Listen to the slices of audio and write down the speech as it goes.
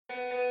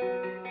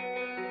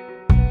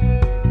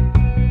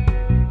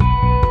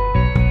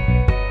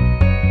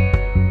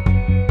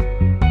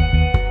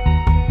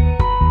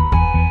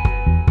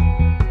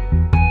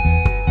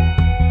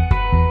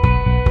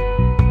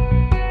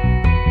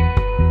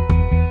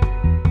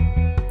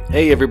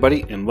Hey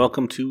everybody, and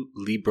welcome to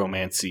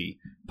Libromancy,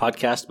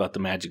 podcast about the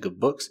magic of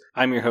books.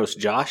 I'm your host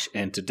Josh,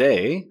 and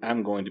today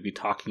I'm going to be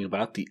talking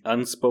about The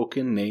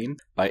Unspoken Name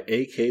by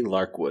A.K.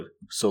 Larkwood.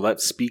 So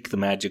let's speak the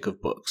magic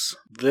of books.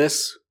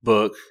 This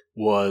book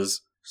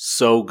was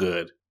so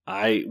good.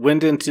 I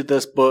went into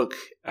this book,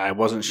 I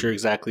wasn't sure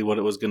exactly what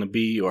it was going to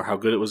be or how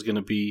good it was going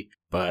to be,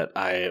 but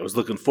I was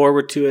looking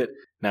forward to it.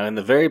 Now in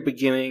the very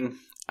beginning,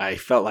 I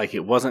felt like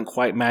it wasn't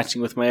quite matching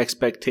with my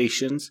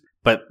expectations,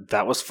 but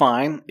that was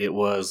fine. It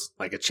was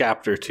like a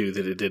chapter or two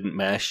that it didn't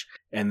mesh,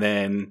 and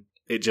then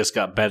it just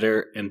got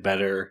better and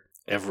better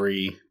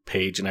every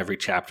page and every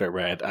chapter I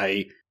read.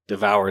 I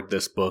devoured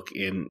this book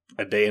in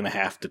a day and a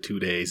half to 2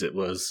 days. It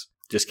was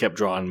just kept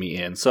drawing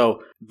me in.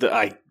 So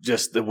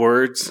the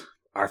words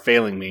are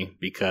failing me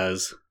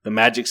because the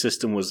magic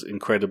system was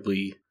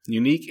incredibly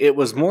unique. It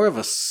was more of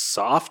a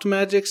soft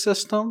magic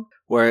system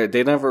where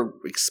they never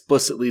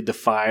explicitly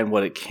define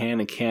what it can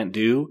and can't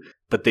do,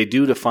 but they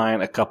do define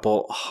a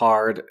couple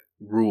hard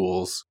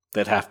rules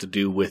that have to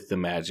do with the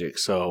magic.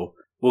 So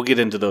we'll get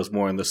into those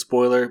more in the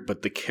spoiler,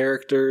 but the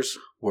characters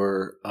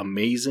were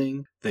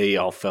amazing. They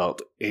all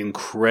felt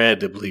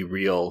incredibly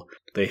real.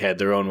 They had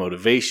their own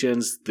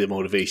motivations, the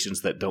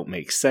motivations that don't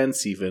make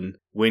sense even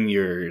when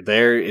you're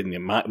there in the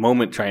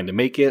moment trying to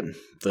make it.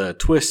 The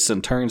twists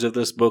and turns of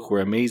this book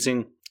were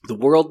amazing. The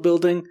world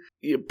building,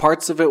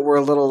 parts of it were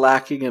a little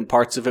lacking and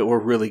parts of it were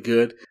really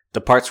good.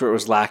 The parts where it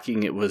was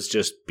lacking, it was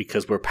just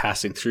because we're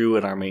passing through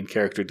and our main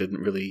character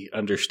didn't really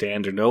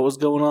understand or know what was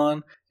going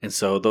on. And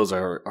so those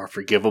are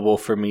forgivable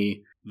for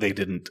me. They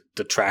didn't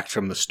detract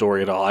from the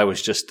story at all. I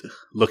was just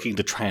looking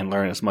to try and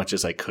learn as much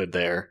as I could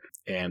there.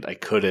 And I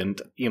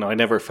couldn't. I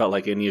never felt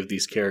like any of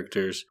these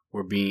characters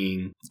were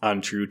being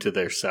untrue to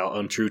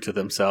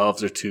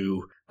themselves or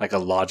to like a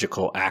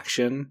logical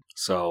action.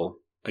 So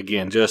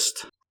again,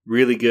 just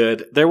really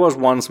good. There was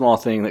one small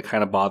thing that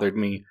kind of bothered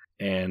me,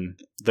 and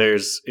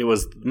it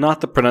was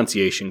not the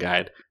pronunciation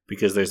guide,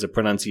 because there's a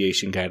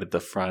pronunciation guide at the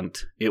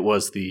front. It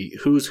was the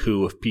who's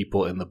who of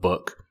people in the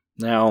book.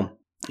 Now,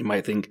 you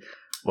might think,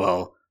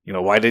 well,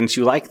 why didn't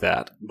you like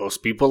that?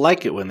 Most people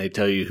like it when they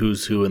tell you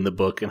who's who in the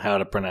book and how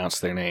to pronounce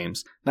their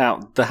names. Now,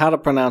 the how to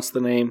pronounce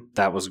the name,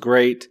 that was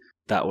great.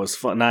 That was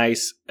fun,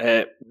 nice.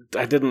 I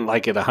didn't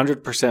like it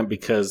 100%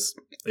 because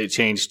it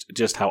changed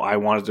just how I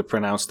wanted to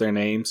pronounce their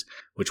names,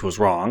 which was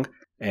wrong.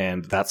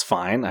 And that's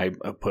fine. I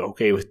put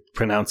okay with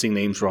pronouncing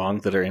names wrong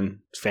that are in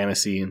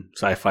fantasy and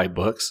sci-fi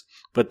books.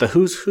 But the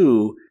who's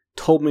who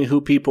told me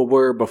who people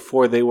were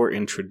before they were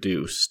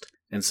introduced.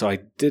 And so I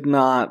did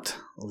not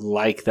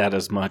like that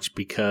as much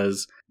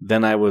because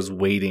then I was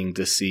waiting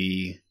to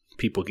see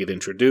people get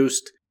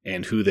introduced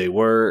and who they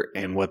were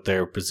and what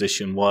their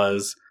position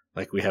was.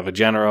 Like we have a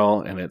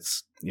general and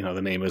it's,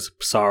 the name is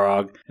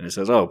Psarog and it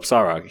says, oh,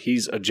 Psarog,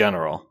 he's a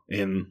general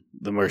in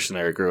the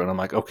mercenary crew. And I'm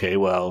like, okay,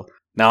 well,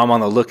 now I'm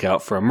on the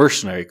lookout for a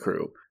mercenary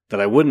crew that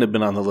I wouldn't have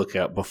been on the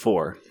lookout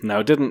before. Now,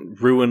 it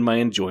didn't ruin my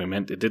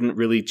enjoyment. It didn't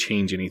really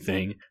change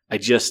anything. I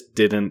just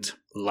didn't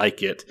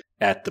like it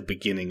at the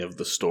beginning of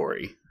the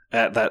story.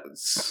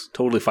 That's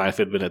totally fine if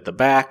it had been at the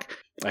back.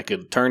 I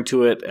could turn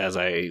to it as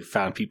I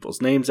found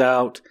people's names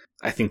out.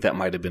 I think that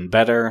might have been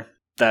better.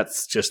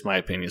 That's just my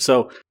opinion.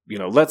 So,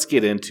 let's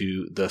get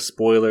into the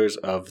spoilers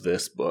of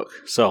this book.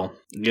 So,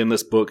 again,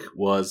 this book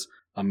was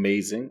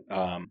amazing.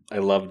 I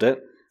loved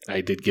it.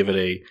 I did give it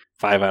a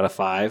 5 out of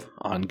 5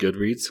 on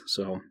Goodreads.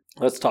 So,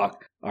 let's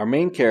talk. Our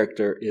main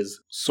character is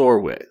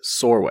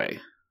Sorwe.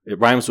 It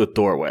rhymes with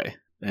doorway.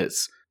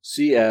 It's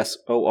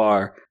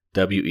Csorwe,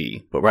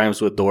 but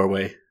rhymes with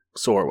doorway,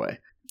 Sorwe.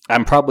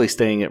 I'm probably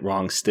saying it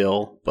wrong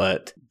still,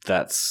 but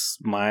that's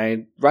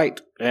my right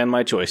and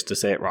my choice to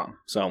say it wrong.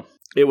 So,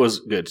 it was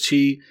good.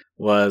 She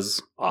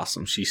was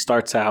awesome. She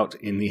starts out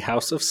in the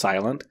House of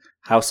Silence,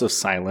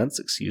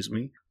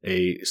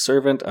 a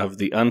servant of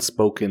the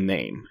Unspoken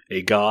Name,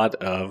 a god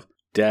of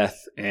death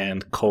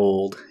and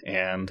cold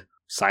and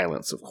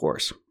silence, of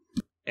course.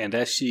 And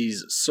as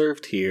she's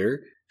served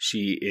here,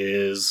 she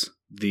is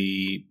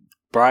the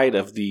bride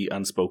of the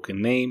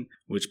Unspoken Name,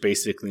 which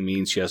basically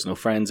means she has no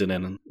friends, and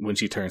then when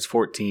she turns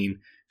 14,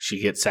 she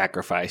gets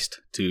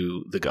sacrificed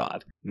to the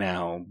god.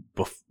 Now,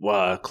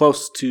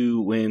 close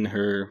to when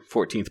her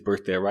 14th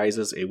birthday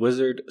arises, a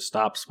wizard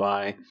stops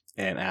by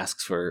and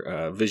asks for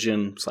a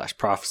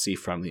vision/prophecy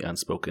from the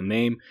Unspoken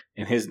Name,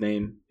 and his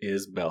name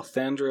is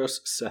Belthandros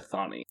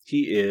Sethani.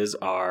 He is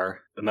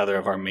another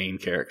of our main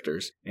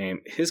characters, and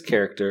his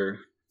character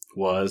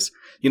was,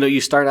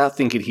 you start out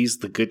thinking he's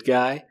the good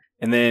guy,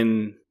 and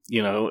then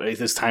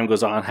as time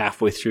goes on,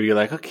 halfway through, you're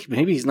like, okay,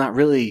 maybe he's not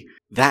really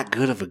that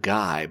good of a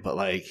guy,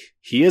 but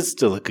he is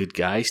still a good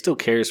guy. He still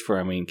cares for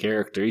our main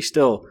character. He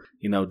still,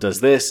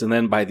 does this. And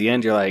then by the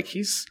end, you're like,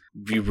 he's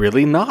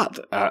really not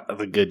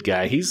the good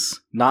guy. He's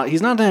not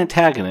an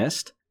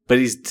antagonist, but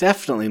he's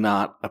definitely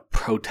not a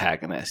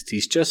protagonist.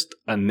 He's just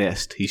a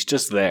NIST. He's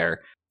just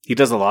there. He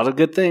does a lot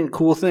of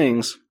cool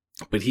things,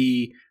 but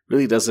he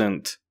really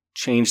doesn't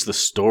change the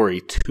story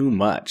too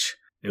much.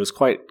 It was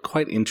quite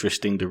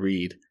interesting to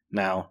read.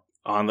 Now,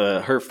 on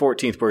her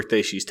 14th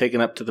birthday, she's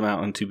taken up to the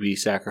mountain to be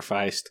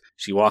sacrificed.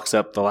 She walks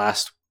up the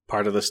last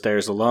part of the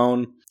stairs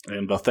alone,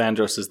 and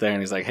Belthandros is there,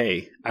 and he's like,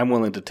 hey, I'm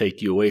willing to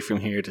take you away from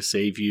here to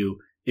save you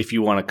if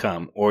you want to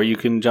come. Or you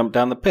can jump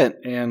down the pit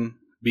and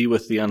be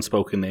with the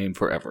unspoken name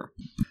forever.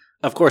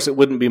 Of course, it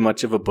wouldn't be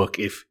much of a book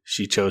if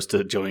she chose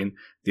to join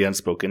the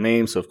unspoken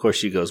name. So, of course,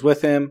 she goes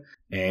with him,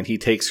 and he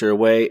takes her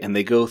away, and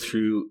they go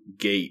through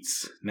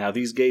gates. Now,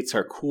 these gates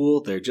are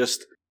cool. They're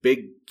just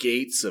big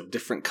gates of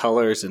different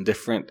colors and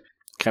different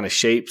kind of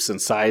shapes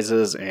and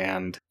sizes,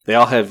 and they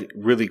all have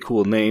really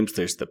cool names.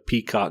 There's the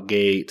Peacock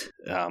Gate.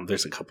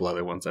 There's a couple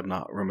other ones I'm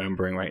not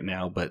remembering right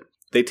now, but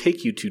they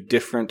take you to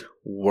different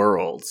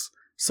worlds.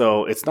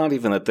 So it's not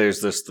even that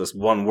there's this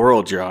one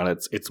world you're on.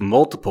 It's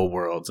multiple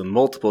worlds and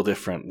multiple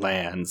different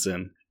lands,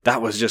 and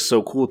that was just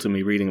so cool to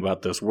me reading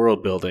about this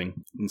world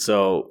building. And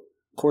so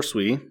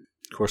Corsway,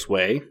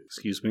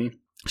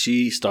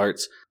 she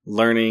starts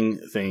learning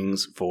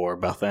things for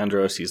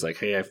Belthandros. He's like,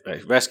 hey,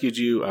 I've rescued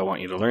you. I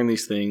want you to learn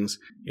these things.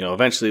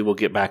 Eventually we'll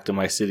get back to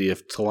my city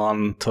of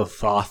Talan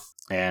Tathoth,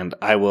 and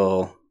I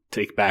will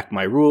take back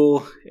my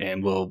rule,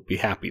 and we'll be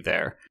happy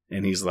there.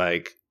 And she's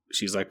like,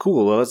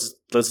 cool, well,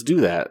 let's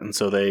do that. And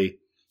so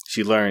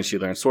she learns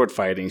sword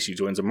fighting. She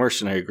joins a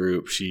mercenary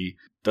group. She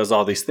does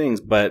all these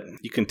things, but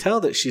you can tell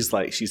that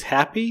she's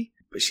happy,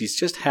 but she's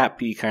just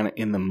happy kind of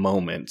in the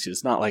moment.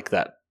 She's not like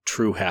that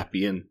true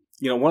happy. And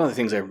one of the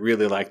things I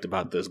really liked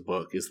about this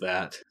book is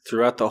that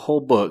throughout the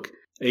whole book,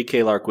 A.K.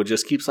 Larkwood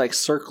just keeps like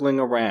circling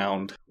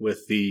around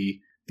with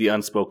the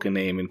unspoken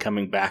name and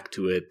coming back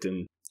to it,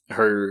 and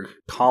her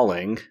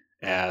calling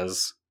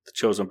as the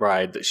chosen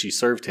bride that she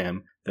served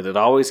him, that it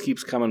always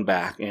keeps coming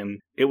back, and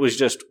it was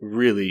just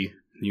really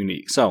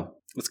unique. So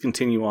let's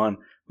continue on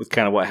with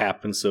kind of what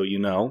happens. So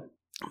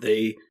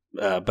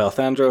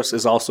Belthandros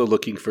is also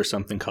looking for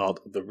something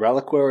called the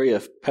Reliquary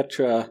of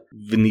Petra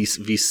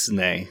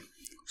Visne.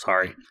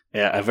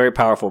 A very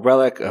powerful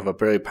relic of a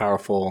very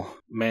powerful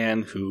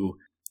man who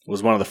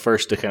was one of the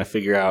first to kind of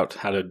figure out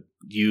how to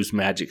use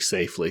magic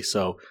safely.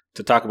 So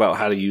to talk about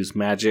how to use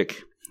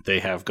magic, they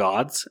have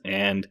gods,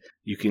 and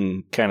you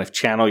can kind of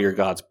channel your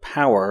god's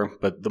power,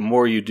 but the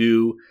more you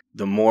do,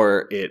 the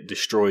more it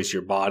destroys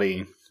your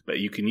body. But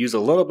you can use a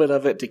little bit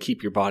of it to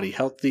keep your body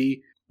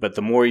healthy, but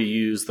the more you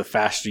use, the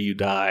faster you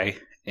die.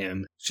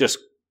 And it's just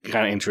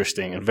kind of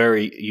interesting and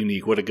very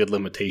unique. What a good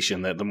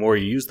limitation, that the more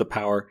you use the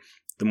power,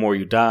 the more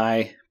you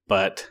die,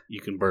 but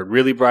you can burn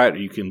really bright or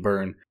you can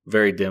burn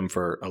very dim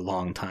for a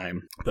long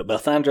time. But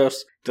Belthandros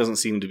doesn't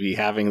seem to be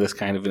having this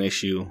kind of an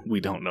issue. We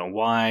don't know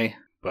why,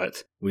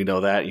 but we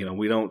know that,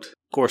 we don't.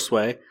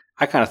 Corsway,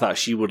 I kind of thought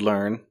she would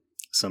learn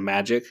some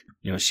magic.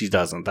 She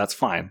doesn't. That's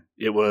fine.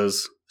 It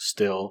was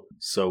still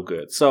so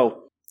good.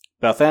 So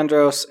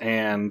Belthandros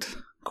and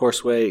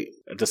Corsway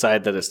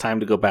decide that it's time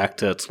to go back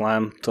to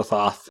Talan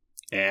Tathoth,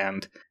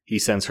 and he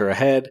sends her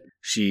ahead.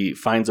 She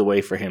finds a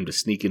way for him to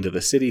sneak into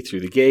the city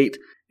through the gate,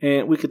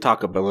 and we could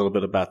talk a little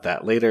bit about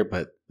that later,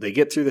 but they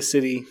get through the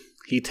city.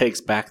 He takes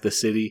back the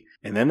city,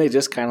 and then they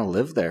just kind of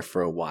live there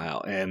for a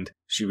while. And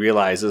she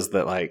realizes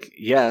that,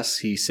 yes,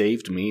 he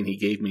saved me and he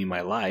gave me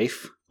my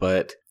life,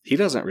 but he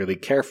doesn't really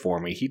care for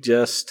me. He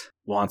just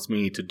wants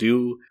me to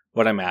do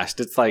what I'm asked.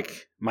 It's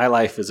like my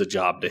life is a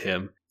job to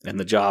him, and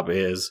the job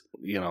is,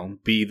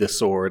 be the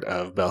sword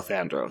of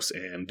Belthandros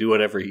and do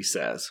whatever he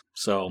says.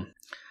 So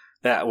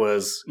that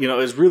was, it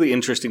was really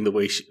interesting the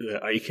way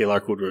A.K.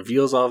 Larkwood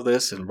reveals all of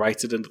this and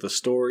writes it into the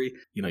story.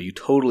 You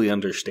totally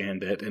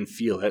understand it and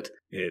feel it.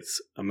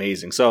 It's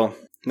amazing. So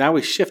now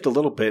we shift a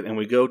little bit and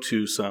we go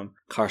to some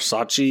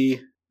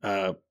Karsachi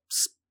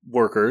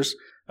workers,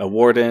 a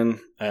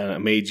warden, a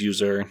mage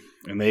user,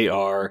 and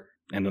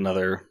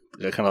another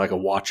kind of like a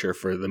watcher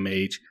for the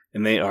mage,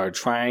 and they are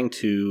trying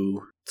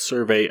to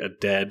survey a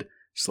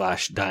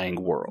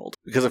dead/dying world.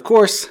 Because of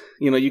course,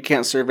 you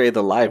can't survey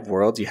the live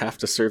world, you have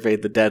to survey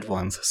the dead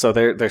ones. So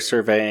they're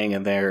surveying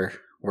and they're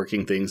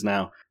working things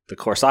now. The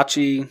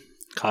Karsachi,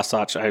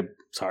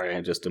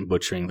 I'm just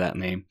butchering that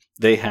name.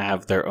 They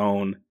have their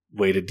own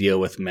way to deal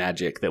with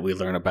magic that we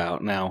learn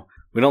about. Now,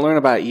 we don't learn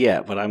about it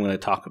yet, but I'm going to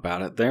talk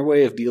about it. Their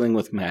way of dealing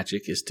with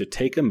magic is to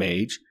take a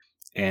mage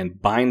and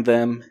bind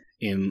them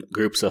in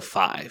groups of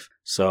 5.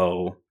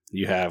 So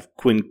you have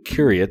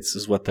Quincuriates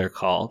is what they're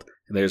called.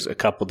 There's a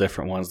couple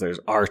different ones. There's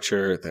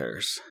Archer.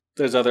 There's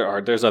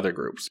other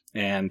groups.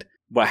 And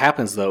what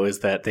happens though is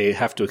that they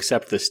have to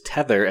accept this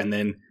tether, and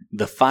then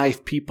the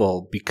 5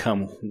 people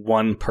become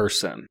one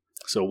person.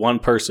 So one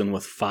person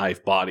with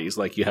 5 bodies,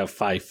 like you have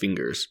 5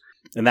 fingers.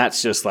 And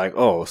that's just like,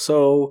 oh,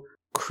 so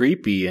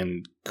creepy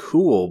and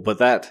cool, but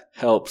that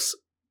helps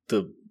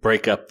to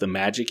break up the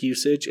magic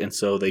usage, and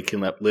so they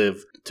can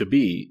live to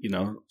be,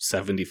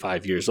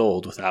 75 years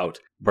old without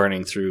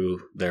burning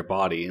through their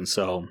body. And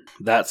so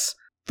that's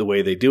the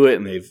way they do it,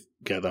 and they've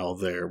got all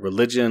their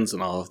religions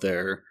and all of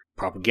their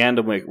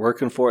propaganda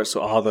working for it,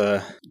 so all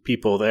the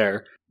people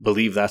there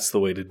believe that's the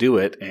way to do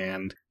it,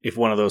 and if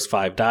one of those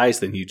 5 dies,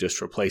 then you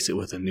just replace it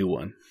with a new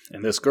one.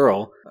 And this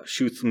girl,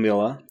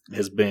 Shuthmila,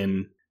 has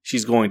been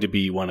she's going to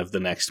be one of the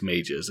next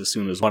mages as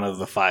soon as one of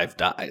the 5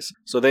 dies.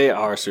 So they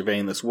are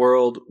surveying this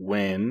world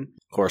when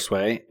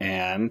Corsway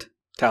and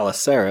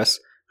Talaceres,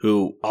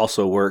 who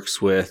also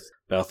works with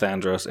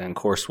Belthandros and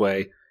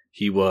Corsway,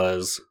 he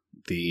was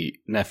the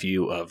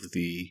nephew of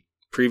the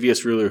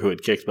previous ruler who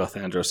had kicked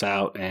Belthandros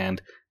out,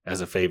 and as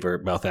a favor,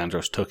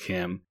 Belthandros took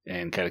him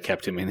and kind of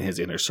kept him in his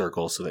inner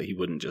circle so that he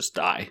wouldn't just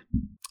die.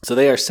 So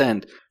they are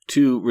sent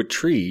to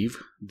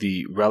retrieve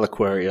the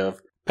reliquary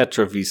of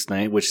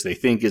Petrovisne, which they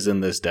think is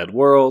in this dead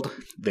world.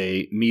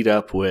 They meet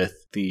up with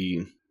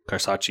the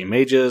Karsachi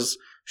mages,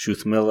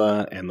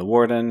 Shuthmila, and the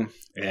warden,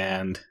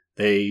 and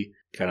they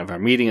kind of are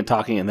meeting and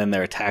talking, and then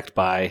they're attacked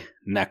by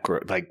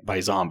by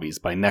zombies,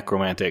 by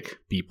necromantic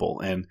people.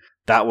 And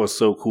that was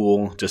so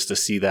cool just to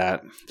see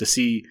that, to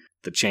see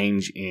the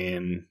change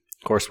in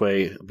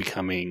Corsway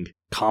becoming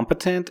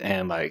competent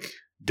and like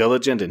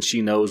diligent, and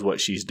she knows what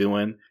she's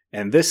doing.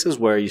 And this is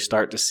where you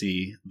start to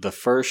see the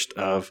first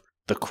of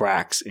the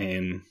cracks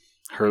in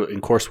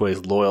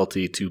Corsway's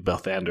loyalty to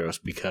Belthandros,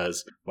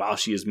 because while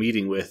she is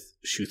meeting with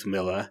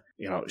Shuthmila,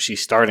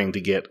 she's starting to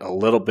get a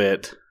little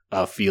bit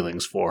of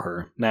feelings for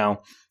her.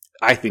 Now,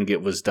 I think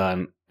it was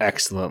done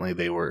excellently.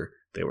 They were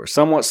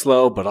somewhat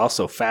slow, but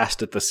also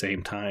fast at the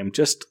same time,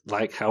 just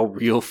like how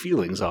real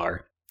feelings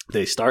are.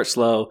 They start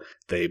slow,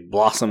 they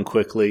blossom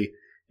quickly,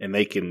 and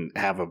they can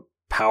have a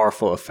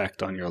powerful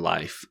effect on your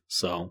life.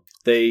 So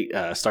they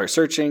start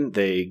searching.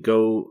 They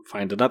go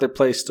find another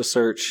place to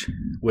search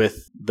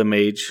with the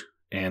mage,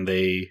 and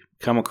they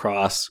come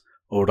across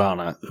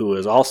Orana, who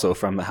is also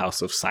from the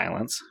House of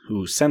Silence,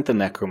 who sent the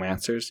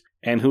necromancers,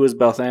 and who is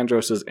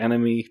Belthandros'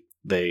 enemy.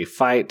 They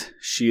fight.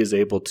 She is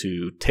able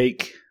to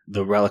take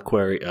the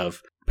reliquary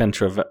of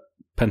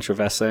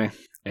Pentravese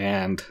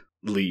and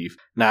leave.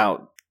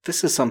 Now,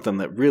 this is something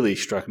that really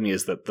struck me,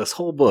 is that this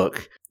whole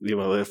book,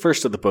 the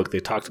first of the book, they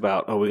talked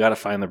about, we got to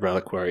find the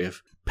reliquary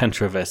of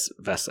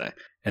Pentravese.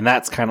 And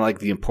that's kind of like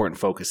the important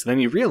focus. And then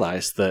you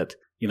realize that,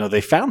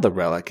 they found the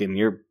relic, and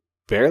you're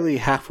barely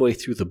halfway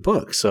through the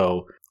book.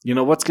 So,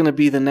 what's going to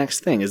be the next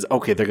thing is,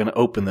 okay, they're going to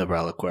open the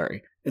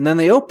reliquary. And then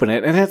they open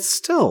it, and it's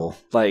still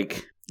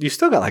like, you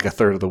still got like a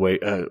third of the way,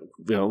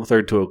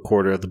 third to a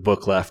quarter of the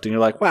book left. And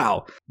you're like,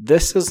 wow,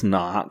 this is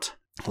not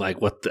like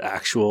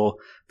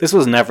this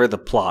was never the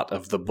plot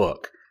of the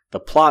book. The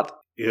plot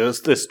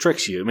this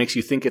tricks you. It makes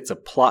you think it's a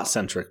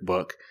plot-centric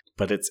book,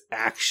 but it's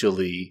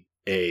actually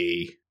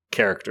a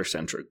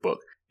character-centric book.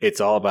 It's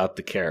all about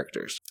the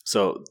characters.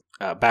 So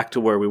back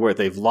to where we were.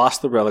 They've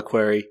lost the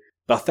reliquary.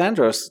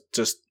 Belthandros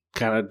just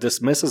kind of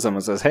dismisses them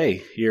and says,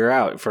 hey, you're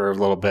out for a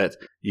little bit.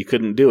 You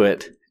couldn't do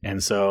it.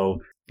 And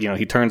so,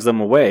 he turns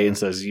them away and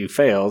says, you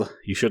failed.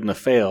 You shouldn't have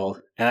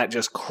failed. And that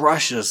just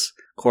crushes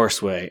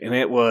Corsway. And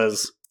it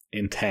was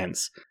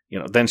intense.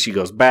 Then she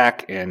goes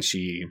back and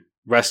she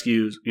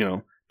rescues,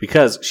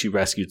 because she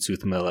rescued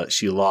Shuthmila,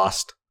 she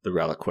lost the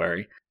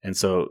reliquary. And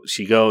so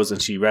she goes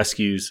and she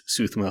rescues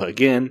Shuthmila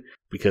again,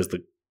 because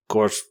the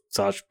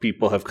Gorsach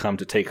people have come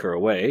to take her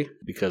away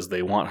because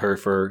they want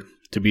her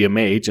to be a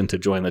mage and to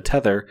join the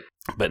Tether.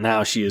 But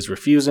now she is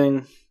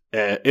refusing.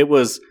 It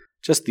was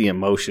just the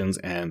emotions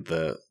and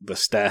the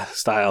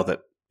style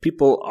that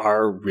people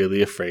are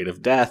really afraid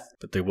of death,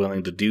 but they're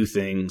willing to do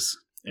things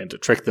and to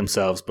trick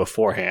themselves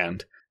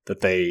beforehand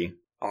that they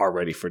are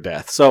ready for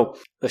death. So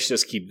let's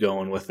just keep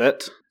going with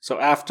it. So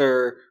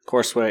after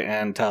Corsway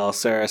and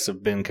Talaceres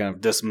have been kind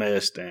of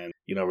dismissed and,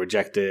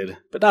 rejected,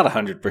 but not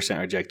 100%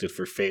 rejected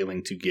for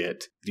failing to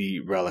get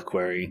the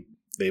reliquary,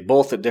 they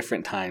both at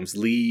different times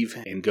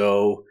leave and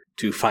go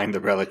to find the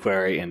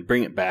reliquary and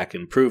bring it back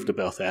and prove to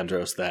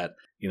Belthandros that,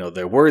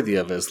 they're worthy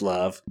of his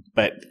love.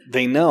 But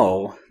they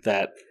know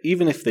that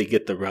even if they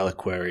get the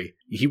reliquary,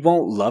 he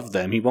won't love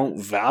them. He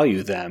won't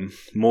value them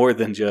more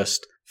than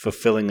just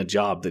fulfilling a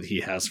job that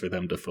he has for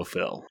them to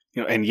fulfill.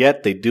 And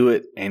yet they do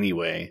it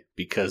anyway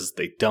because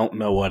they don't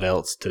know what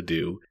else to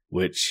do,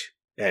 which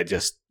it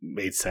just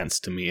made sense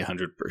to me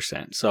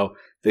 100%. So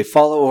they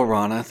follow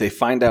Orana. They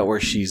find out where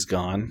she's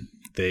gone.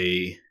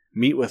 They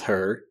meet with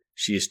her.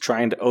 She's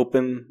trying to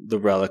open the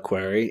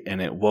reliquary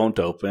and it won't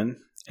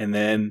open. And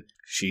then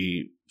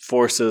she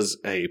forces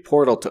a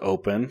portal to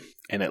open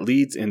and it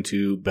leads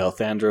into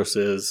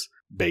Belthandros'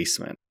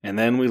 basement. And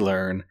then we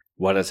learn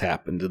what has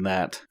happened in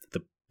that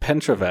the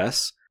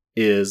Pentravese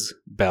is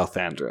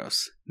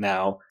Belthandros.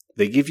 Now,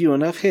 they give you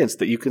enough hints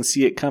that you can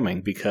see it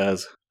coming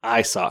because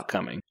I saw it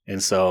coming.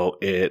 And so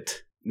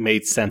it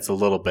made sense a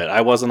little bit.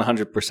 I wasn't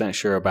 100%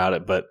 sure about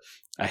it, but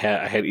I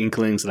had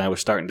inklings and I was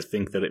starting to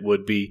think that it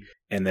would be,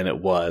 and then it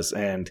was.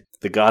 And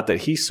the god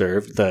that he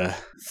served, the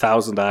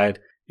thousand-eyed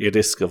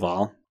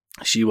Idiskaval,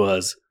 she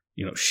was,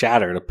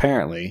 shattered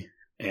apparently,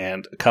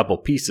 and a couple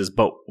pieces.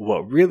 But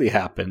what really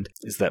happened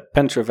is that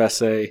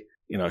Pentravese,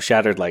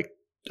 shattered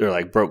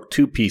broke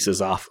 2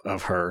 pieces off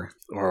of her,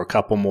 or a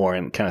couple more,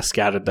 and kind of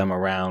scattered them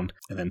around,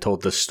 and then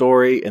told the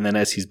story. And then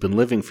as he's been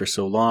living for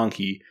so long,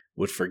 he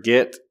would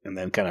forget, and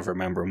then kind of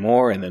remember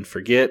more, and then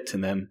forget,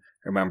 and then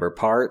remember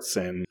parts.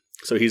 And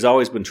so he's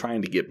always been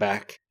trying to get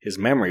back his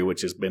memory,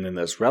 which has been in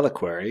this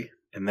reliquary.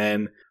 And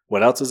then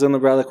what else is in the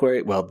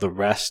reliquary? Well, the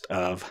rest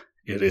of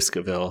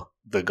Iriscaville,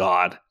 the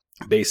god.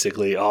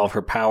 Basically, all of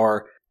her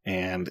power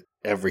and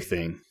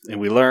everything. And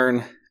we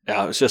learn,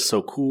 it's just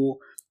so cool.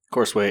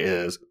 Corsway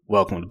is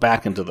welcomed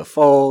back into the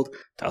fold.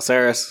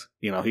 Talceris,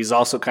 he's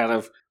also kind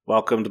of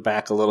welcomed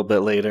back a little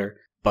bit later.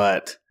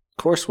 But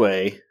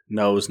Corsway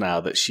knows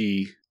now that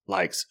she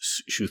likes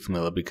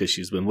Xuthmila because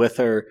she's been with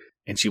her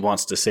and she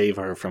wants to save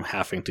her from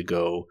having to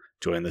go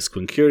join this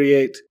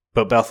Quinquiriate.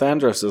 But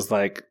Belthandros is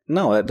like,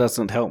 no, that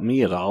doesn't help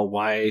me at all.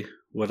 Why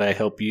would I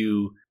help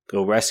you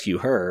go rescue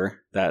her?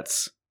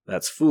 That's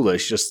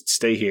foolish. Just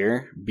stay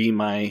here, be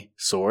my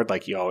sword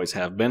like you always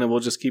have been, and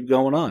we'll just keep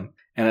going on.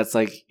 And it's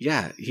like,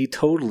 yeah, he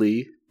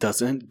totally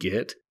doesn't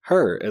get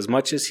her. As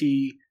much as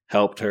he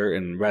helped her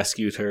and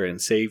rescued her and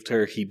saved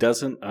her, he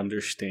doesn't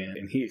understand,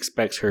 and he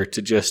expects her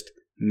to just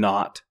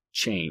not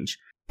change.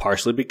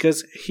 Partially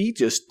because he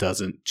just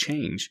doesn't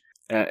change.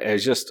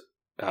 It's just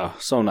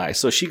so nice.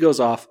 So she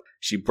goes off.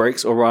 She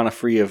breaks Orana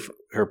free of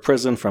her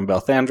prison from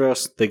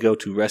Belthandros. They go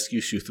to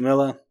rescue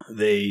Xuthmila.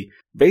 They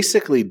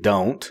basically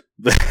don't.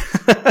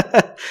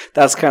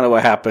 That's kind of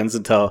what happens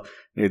until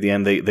near the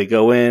end. They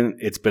go in.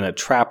 It's been a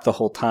trap the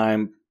whole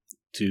time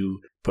to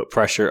put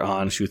pressure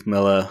on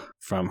Xuthmila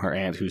from her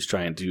aunt, who's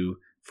trying to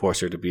force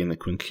her to be in the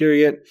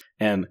Quinquiriate.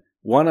 And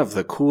one of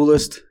the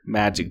coolest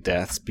magic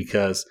deaths,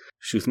 because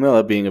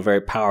Xuthmila, being a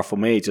very powerful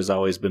mage, has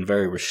always been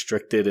very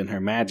restricted in her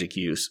magic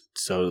use,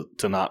 so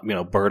to not,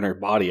 burn her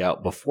body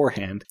out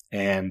beforehand.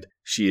 And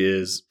she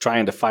is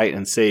trying to fight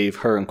and save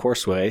her and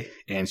Corsway,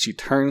 and she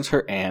turns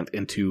her aunt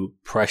into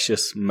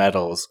precious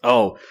metals.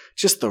 Oh,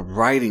 just the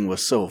writing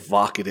was so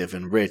evocative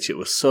and rich. It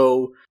was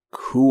so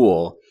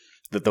cool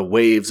that the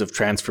waves of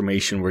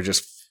transformation were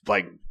just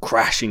like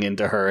crashing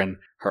into her, and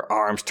her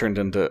arms turned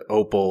into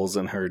opals,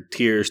 and her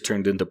tears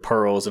turned into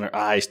pearls, and her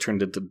eyes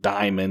turned into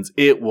diamonds.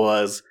 It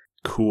was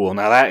cool.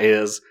 Now that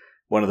is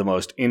one of the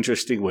most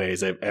interesting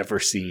ways I've ever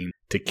seen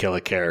to kill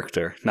a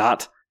character.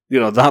 Not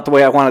the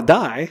way I want to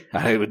die.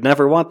 I would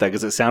never want that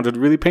because it sounded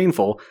really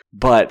painful,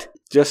 but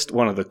just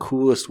one of the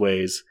coolest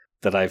ways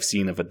that I've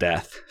seen of a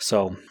death.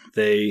 So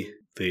they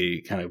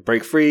kind of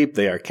break free.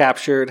 They are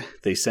captured.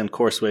 They send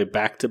Corsway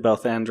back to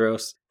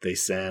Belthandros. They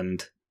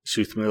send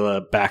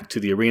Xuthmila back to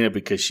the arena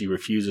because she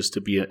refuses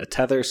to be a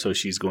tether, so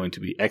she's going to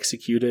be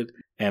executed.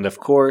 And of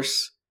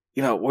course,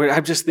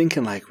 I'm just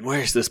thinking, like,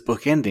 where's this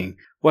book ending?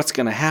 What's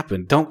going to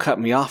happen? Don't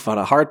cut me off on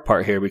a hard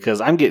part here because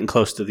I'm getting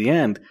close to the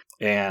end.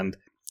 And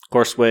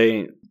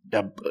Corsway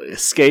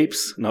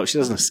escapes. No, she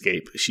doesn't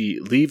escape. She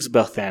leaves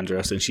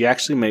Belthandros, and she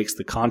actually makes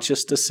the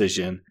conscious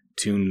decision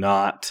to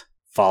not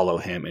follow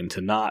him and to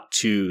not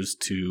choose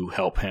to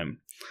help him.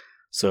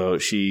 So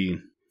she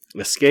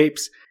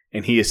escapes,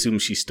 and he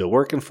assumes she's still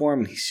working for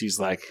him. And she's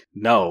like,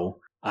 no,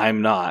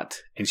 I'm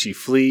not. And she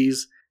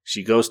flees.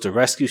 She goes to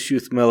rescue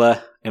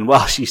Xuthmila. And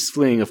while she's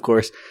fleeing, of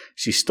course,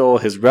 she stole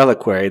his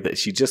reliquary that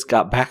she just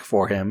got back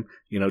for him,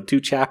 2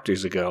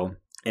 chapters ago.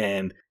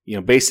 And,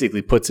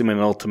 basically puts him in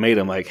an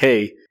ultimatum like,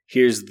 hey,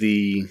 here's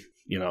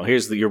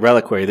your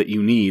reliquary that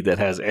you need that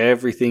has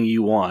everything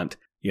you want.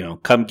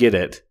 Come get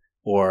it,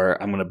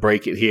 or I'm going to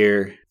break it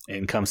here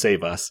and come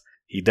save us.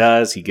 He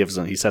does.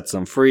 He sets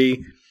them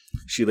free.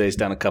 She lays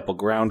down a couple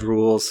ground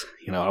rules.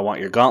 I want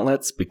your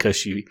gauntlets, because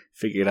she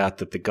figured out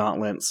that the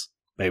gauntlets,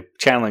 by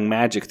channeling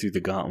magic through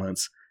the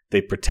gauntlets, they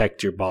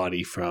protect your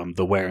body from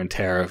the wear and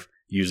tear of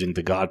using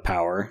the god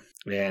power.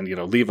 And,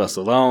 leave us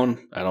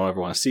alone. I don't ever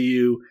want to see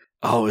you.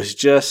 Oh, it's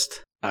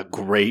just a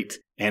great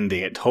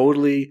ending. It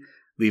totally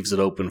leaves it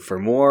open for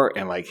more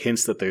and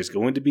hints that there's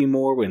going to be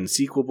more in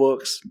sequel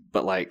books.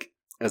 But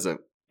as an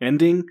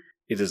ending,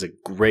 it is a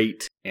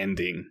great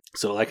ending.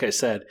 So like I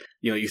said,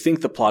 you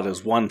think the plot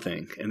is one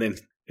thing, and then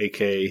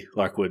A.K.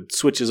 Larkwood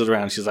switches it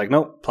around. She's like,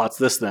 nope, plot's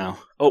this now.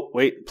 Oh,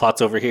 wait,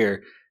 plot's over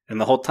here. And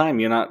the whole time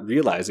you're not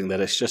realizing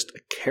that it's just a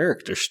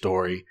character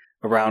story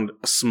around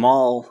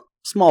small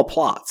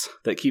plots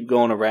that keep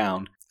going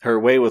around. Her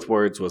way with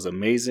words was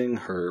amazing.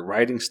 Her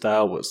writing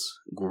style was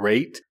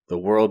great. The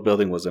world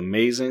building was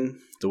amazing.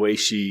 The way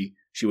she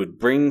would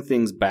bring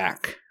things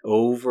back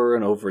over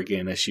and over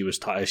again as she was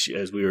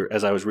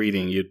as I was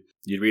reading.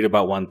 You'd read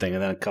about one thing,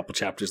 and then a couple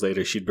chapters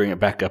later, she'd bring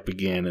it back up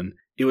again. And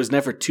it was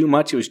never too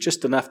much. It was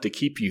just enough to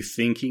keep you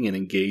thinking and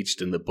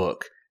engaged in the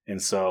book. And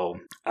so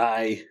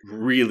I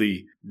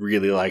really,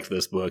 really liked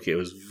this book. It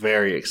was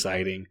very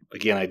exciting.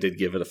 Again, I did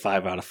give it a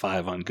 5 out of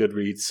 5 on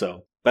Goodreads.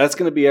 But that's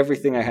going to be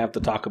everything I have to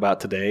talk about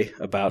today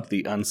about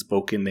The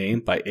Unspoken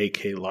Name by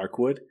A.K.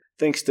 Larkwood.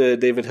 Thanks to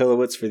David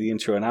Hilowitz for the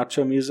intro and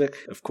outro music.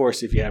 Of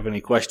course, if you have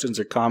any questions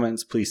or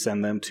comments, please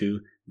send them to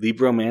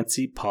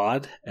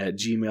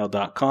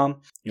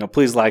libromancypod@gmail.com.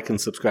 Please like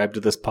and subscribe to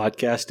this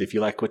podcast if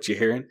you like what you're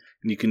hearing.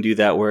 And you can do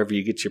that wherever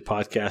you get your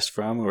podcast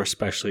from, or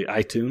especially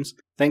iTunes.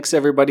 Thanks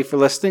everybody for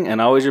listening,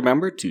 and always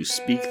remember to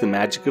speak the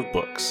magic of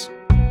books.